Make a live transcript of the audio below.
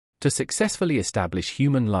To successfully establish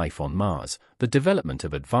human life on Mars, the development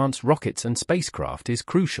of advanced rockets and spacecraft is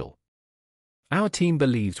crucial. Our team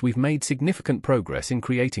believes we've made significant progress in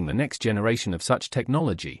creating the next generation of such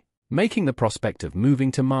technology, making the prospect of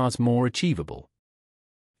moving to Mars more achievable.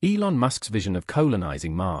 Elon Musk's vision of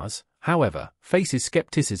colonizing Mars, however, faces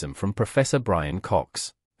skepticism from Professor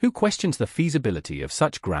BrianCox, who questions the feasibility of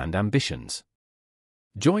such grand ambitions.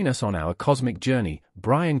 Join us on our cosmic journey.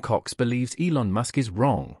 BrianCox believes Elon Musk is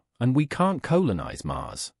wrong, and we can't colonize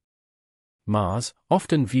Mars. Mars,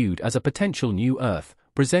 often viewed as a potential new Earth,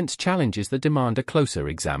 presents challenges that demand a closer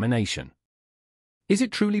examination. Is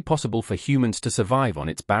it truly possible for humans to survive on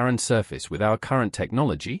its barren surface with our current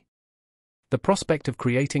technology? The prospect of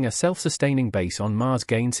creating a self-sustaining base on Mars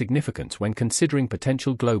gains significance when considering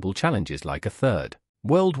potential global challenges like a Third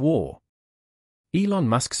World War. Elon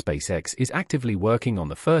Musk's SpaceX is actively working on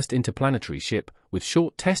the first interplanetary ship, with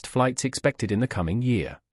short test flights expected in the coming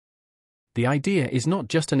year. The idea is not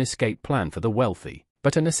just an escape plan for the wealthy,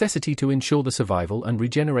 but a necessity to ensure the survival and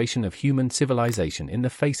regeneration of human civilization in the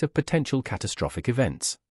face of potential catastrophic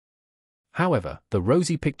events. However, the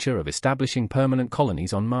rosy picture of establishing permanent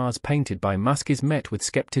colonies on Mars painted by Musk is met with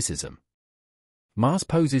skepticism. Mars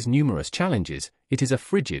poses numerous challenges. It is a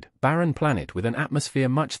frigid, barren planet with an atmosphere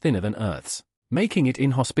much thinner than Earth's, making it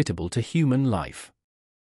inhospitable to human life.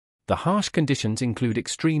 The harsh conditions include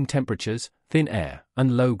extreme temperatures, thin air,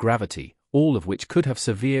 and low gravity, all of which could have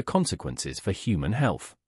severe consequences for human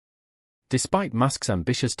health. Despite Musk's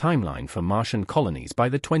ambitious timeline for Martian colonies by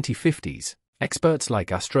the 2050s, experts like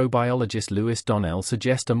astrobiologist Lewis Donnell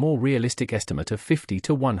suggest a more realistic estimate of 50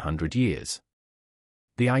 to 100 years.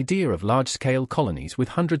 The idea of large-scale colonies with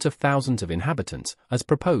hundreds of thousands of inhabitants, as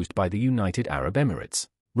proposed by the United Arab Emirates,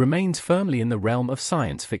 remains firmly in the realm of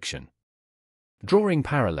science fiction. Drawing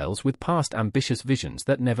parallels with past ambitious visions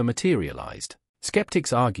that never materialized,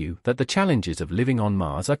 skeptics argue that the challenges of living on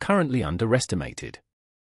Mars are currently underestimated.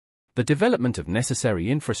 The development of necessary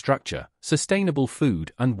infrastructure, sustainable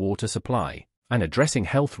food and water supply, and addressing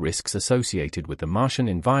health risks associated with the Martian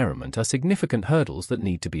environment are significant hurdles that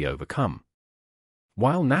need to be overcome.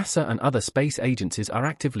 While NASA and other space agencies are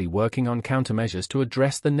actively working on countermeasures to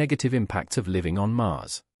address the negative impacts of living on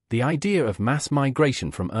Mars, the idea of mass migration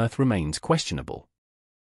from Earth remains questionable.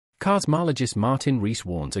 Cosmologist Martin Rees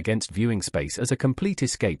warns against viewing space as a complete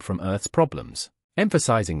escape from Earth's problems,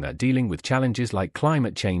 emphasizing that dealing with challenges like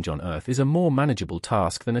climate change on Earth is a more manageable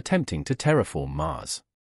task than attempting to terraform Mars.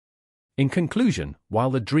 In conclusion,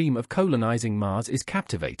 while the dream of colonizing Mars is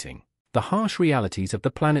captivating, the harsh realities of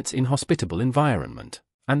the planet's inhospitable environment,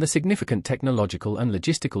 and the significant technological and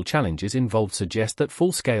logistical challenges involved suggest that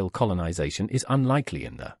full-scale colonization is unlikely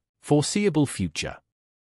in the foreseeable future.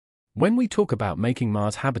 When we talk about making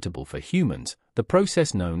Mars habitable for humans, the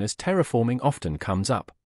process known as terraforming often comes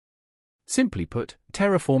up. Simply put,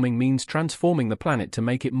 terraforming means transforming the planet to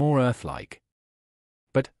make it more Earth-like.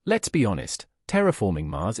 But, let's be honest, terraforming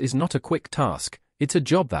Mars is not a quick task. It's a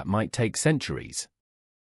job that might take centuries.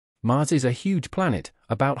 Mars is a huge planet,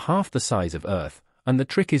 about half the size of Earth, and the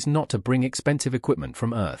trick is not to bring expensive equipment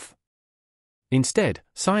from Earth. Instead,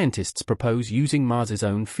 scientists propose using Mars's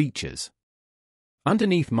own features.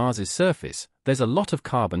 Underneath Mars's surface, there's a lot of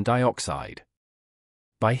carbon dioxide.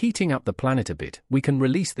 By heating up the planet a bit, we can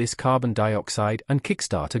release this carbon dioxide and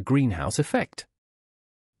kickstart a greenhouse effect.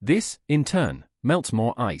 This, in turn, melts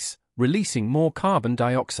more ice, releasing more carbon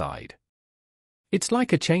dioxide. It's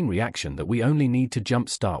like a chain reaction that we only need to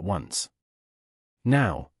jump-start once.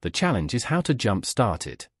 Now, the challenge is how to jump-start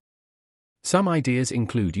it. Some ideas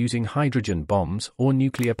include using hydrogen bombs or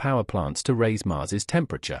nuclear power plants to raise Mars's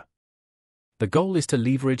temperature. The goal is to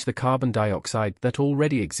leverage the carbon dioxide that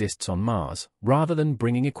already exists on Mars, rather than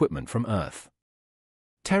bringing equipment from Earth.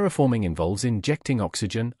 Terraforming involves injecting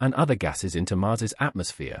oxygen and other gases into Mars's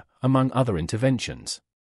atmosphere, among other interventions.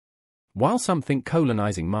 While some think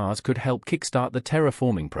colonizing Mars could help kickstart the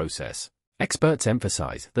terraforming process, experts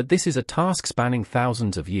emphasize that this is a task spanning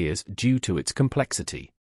thousands of years due to its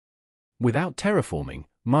complexity. Without terraforming,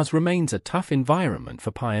 Mars remains a tough environment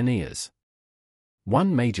for pioneers.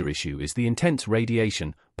 One major issue is the intense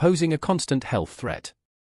radiation, posing a constant health threat.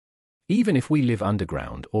 Even if we live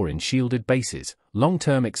underground or in shielded bases,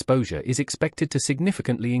 long-term exposure is expected to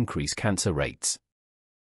significantly increase cancer rates.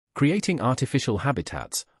 Creating artificial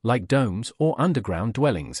habitats, like domes or underground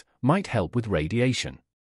dwellings, might help with radiation.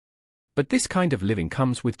 But this kind of living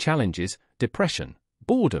comes with challenges: depression,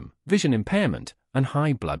 boredom, vision impairment, and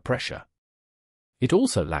high blood pressure. It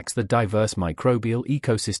also lacks the diverse microbial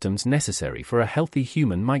ecosystems necessary for a healthy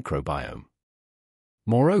human microbiome.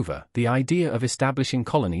 Moreover, the idea of establishing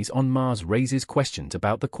colonies on Mars raises questions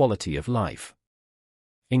about the quality of life.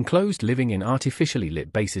 Enclosed living in artificially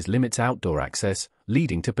lit bases limits outdoor access,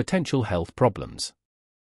 leading to potential health problems.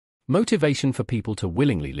 Motivation for people to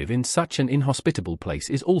willingly live in such an inhospitable place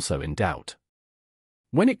is also in doubt.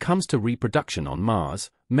 When it comes to reproduction on Mars,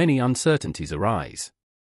 many uncertainties arise.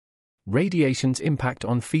 Radiation's impact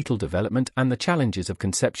on fetal development and the challenges of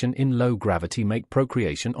conception in low gravity make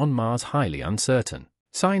procreation on Mars highly uncertain.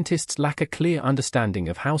 Scientists lack a clear understanding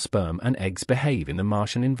of how sperm and eggs behave in the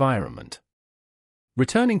Martian environment.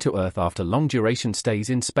 Returning to Earth after long-duration stays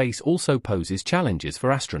in space also poses challenges for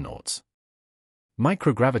astronauts.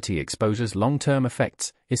 Microgravity exposure's long-term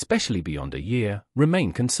effects, especially beyond a year,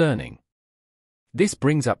 remain concerning. This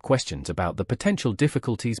brings up questions about the potential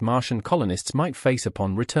difficulties Martian colonists might face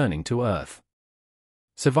upon returning to Earth.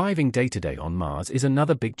 Surviving day-to-day on Mars is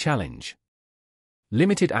another big challenge.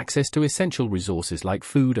 Limited access to essential resources like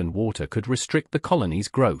food and water could restrict the colony's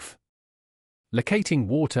growth. Locating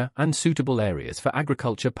water and suitable areas for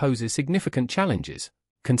agriculture poses significant challenges,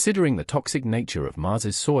 considering the toxic nature of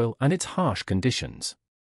Mars's soil and its harsh conditions.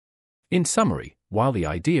 In summary, while the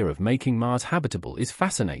idea of making Mars habitable is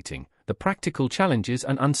fascinating, the practical challenges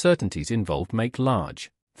and uncertainties involved make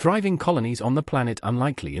large, thriving colonies on the planet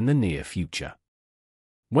unlikely in the near future.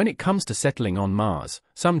 When it comes to settling on Mars,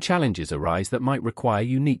 some challenges arise that might require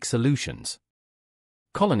unique solutions.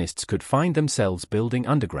 Colonists could find themselves building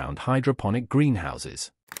underground hydroponic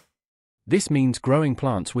greenhouses. This means growing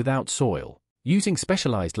plants without soil, using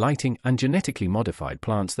specialized lighting and genetically modified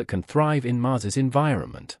plants that can thrive in Mars's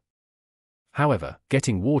environment. However,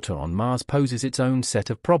 getting water on Mars poses its own set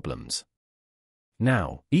of problems.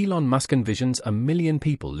 Now, Elon Musk envisions 1 million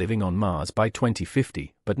people living on Mars by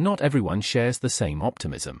 2050, but not everyone shares the same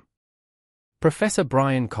optimism. Professor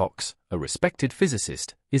BrianCox, a respected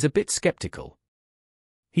physicist, is a bit skeptical.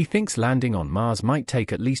 He thinks landing on Mars might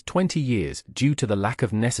take at least 20 years due to the lack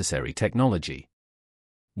of necessary technology.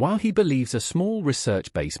 While he believes a small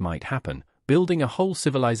research base might happen, building a whole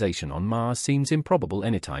civilization on Mars seems improbable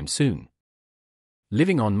anytime soon.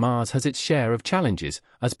 Living on Mars has its share of challenges,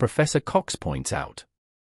 as Professor Cox points out.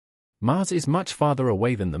 Mars is much farther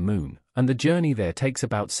away than the Moon, and the journey there takes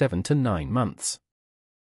about 7 to 9 months.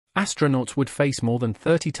 Astronauts would face more than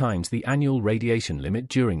 30 times the annual radiation limit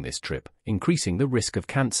during this trip, increasing the risk of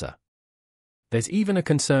cancer. There's even a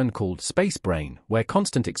concern called space brain, where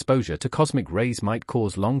constant exposure to cosmic rays might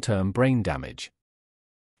cause long-term brain damage.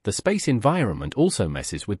 The space environment also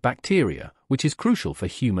messes with bacteria, which is crucial for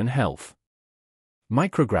human health.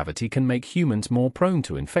 Microgravity can make humans more prone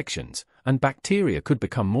to infections, and bacteria could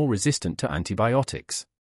become more resistant to antibiotics.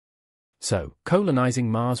 So,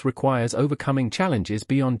 colonizing Mars requires overcoming challenges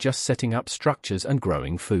beyond just setting up structures and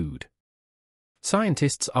growing food.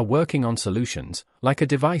 Scientists are working on solutions, like a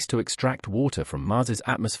device to extract water from Mars's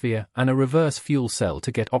atmosphere and a reverse fuel cell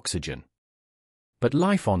to get oxygen. But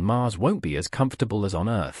life on Mars won't be as comfortable as on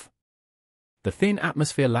Earth. The thin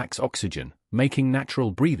atmosphere lacks oxygen, making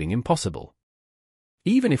natural breathing impossible.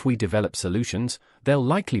 Even if we develop solutions, they'll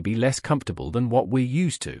likely be less comfortable than what we're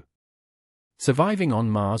used to. Surviving on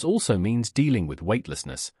Mars also means dealing with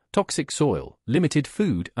weightlessness, toxic soil, limited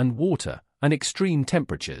food and water, and extreme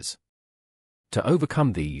temperatures. To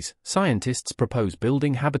overcome these, scientists propose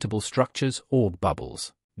building habitable structures or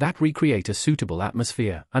bubbles that recreate a suitable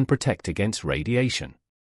atmosphere and protect against radiation.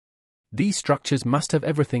 These structures must have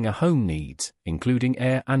everything a home needs, including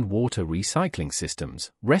air and water recycling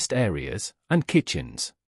systems, rest areas, and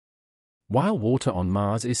kitchens. While water on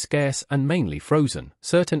Mars is scarce and mainly frozen,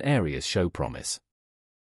 certain areas show promise.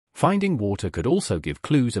 Finding water could also give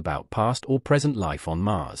clues about past or present life on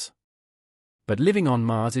Mars. But living on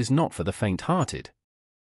Mars is not for the faint-hearted.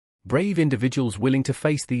 Brave individuals willing to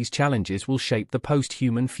face these challenges will shape the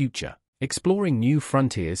post-human future, exploring new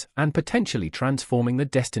frontiers and potentially transforming the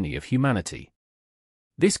destiny of humanity.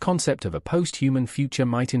 This concept of a post-human future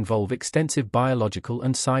might involve extensive biological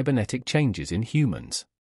and cybernetic changes in humans.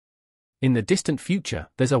 In the distant future,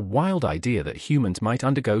 there's a wild idea that humans might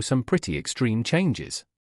undergo some pretty extreme changes.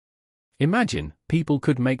 Imagine, people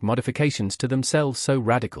could make modifications to themselves so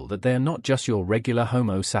radical that they're not just your regular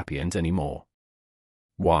Homo sapiens anymore.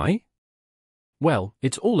 Why? Well,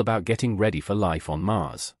 it's all about getting ready for life on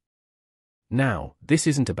Mars. Now, this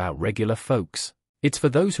isn't about regular folks. It's for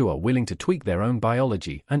those who are willing to tweak their own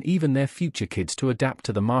biology and even their future kids to adapt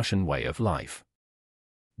to the Martian way of life.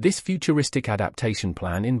 This futuristic adaptation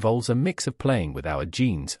plan involves a mix of playing with our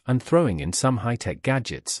genes and throwing in some high-tech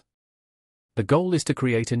gadgets. The goal is to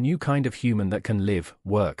create a new kind of human that can live,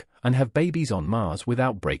 work, and have babies on Mars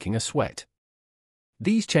without breaking a sweat.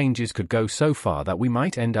 These changes could go so far that we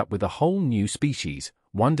might end up with a whole new species,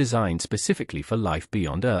 one designed specifically for life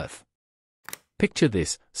beyond Earth. Picture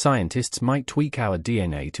this: scientists might tweak our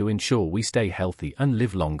DNA to ensure we stay healthy and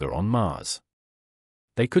live longer on Mars.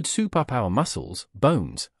 They could soup up our muscles,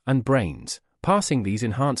 bones, and brains, passing these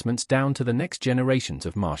enhancements down to the next generations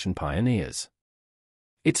of Martian pioneers.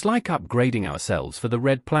 It's like upgrading ourselves for the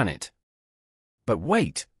red planet. But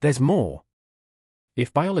wait, there's more.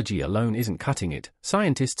 If biology alone isn't cutting it,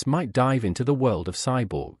 scientists might dive into the world of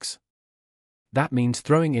cyborgs. That means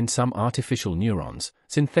throwing in some artificial neurons,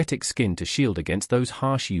 synthetic skin to shield against those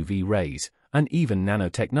harsh UV rays, and even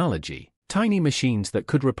nanotechnology, tiny machines that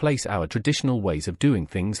could replace our traditional ways of doing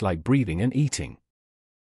things like breathing and eating.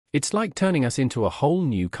 It's like turning us into a whole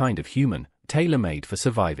new kind of human, tailor-made for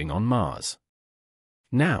surviving on Mars.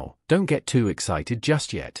 Now, don't get too excited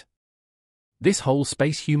just yet. This whole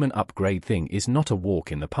space human upgrade thing is not a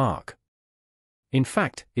walk in the park. In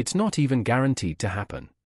fact, it's not even guaranteed to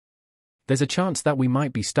happen. There's a chance that we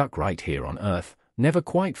might be stuck right here on Earth, never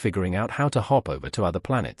quite figuring out how to hop over to other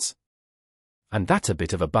planets. And that's a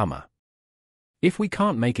bit of a bummer. If we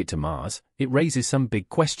can't make it to Mars, it raises some big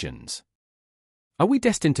questions. Are we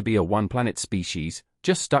destined to be a one-planet species,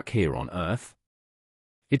 just stuck here on Earth?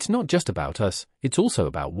 It's not just about us, it's also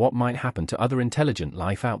about what might happen to other intelligent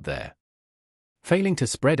life out there. Failing to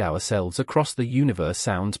spread ourselves across the universe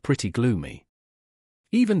sounds pretty gloomy.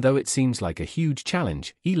 Even though it seems like a huge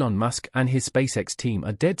challenge, Elon Musk and his SpaceX team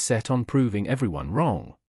are dead set on proving everyone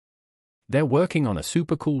wrong. They're working on a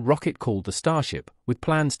super cool rocket called the Starship, with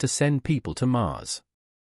plans to send people to Mars.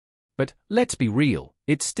 But let's be real,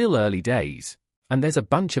 it's still early days, and there's a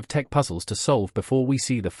bunch of tech puzzles to solve before we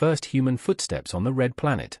see the first human footsteps on the red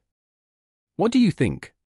planet. What do you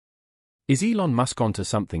think? Is Elon Musk onto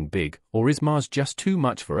something big, or is Mars just too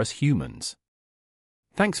much for us humans?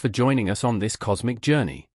 Thanks for joining us on this cosmic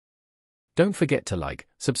journey. Don't forget to like,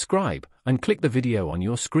 subscribe, and click the video on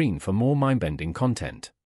your screen for more mind-bending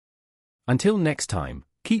content. Until next time,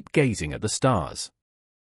 keep gazing at the stars.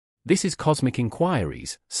 This is Cosmic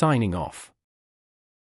Inquiries, signing off.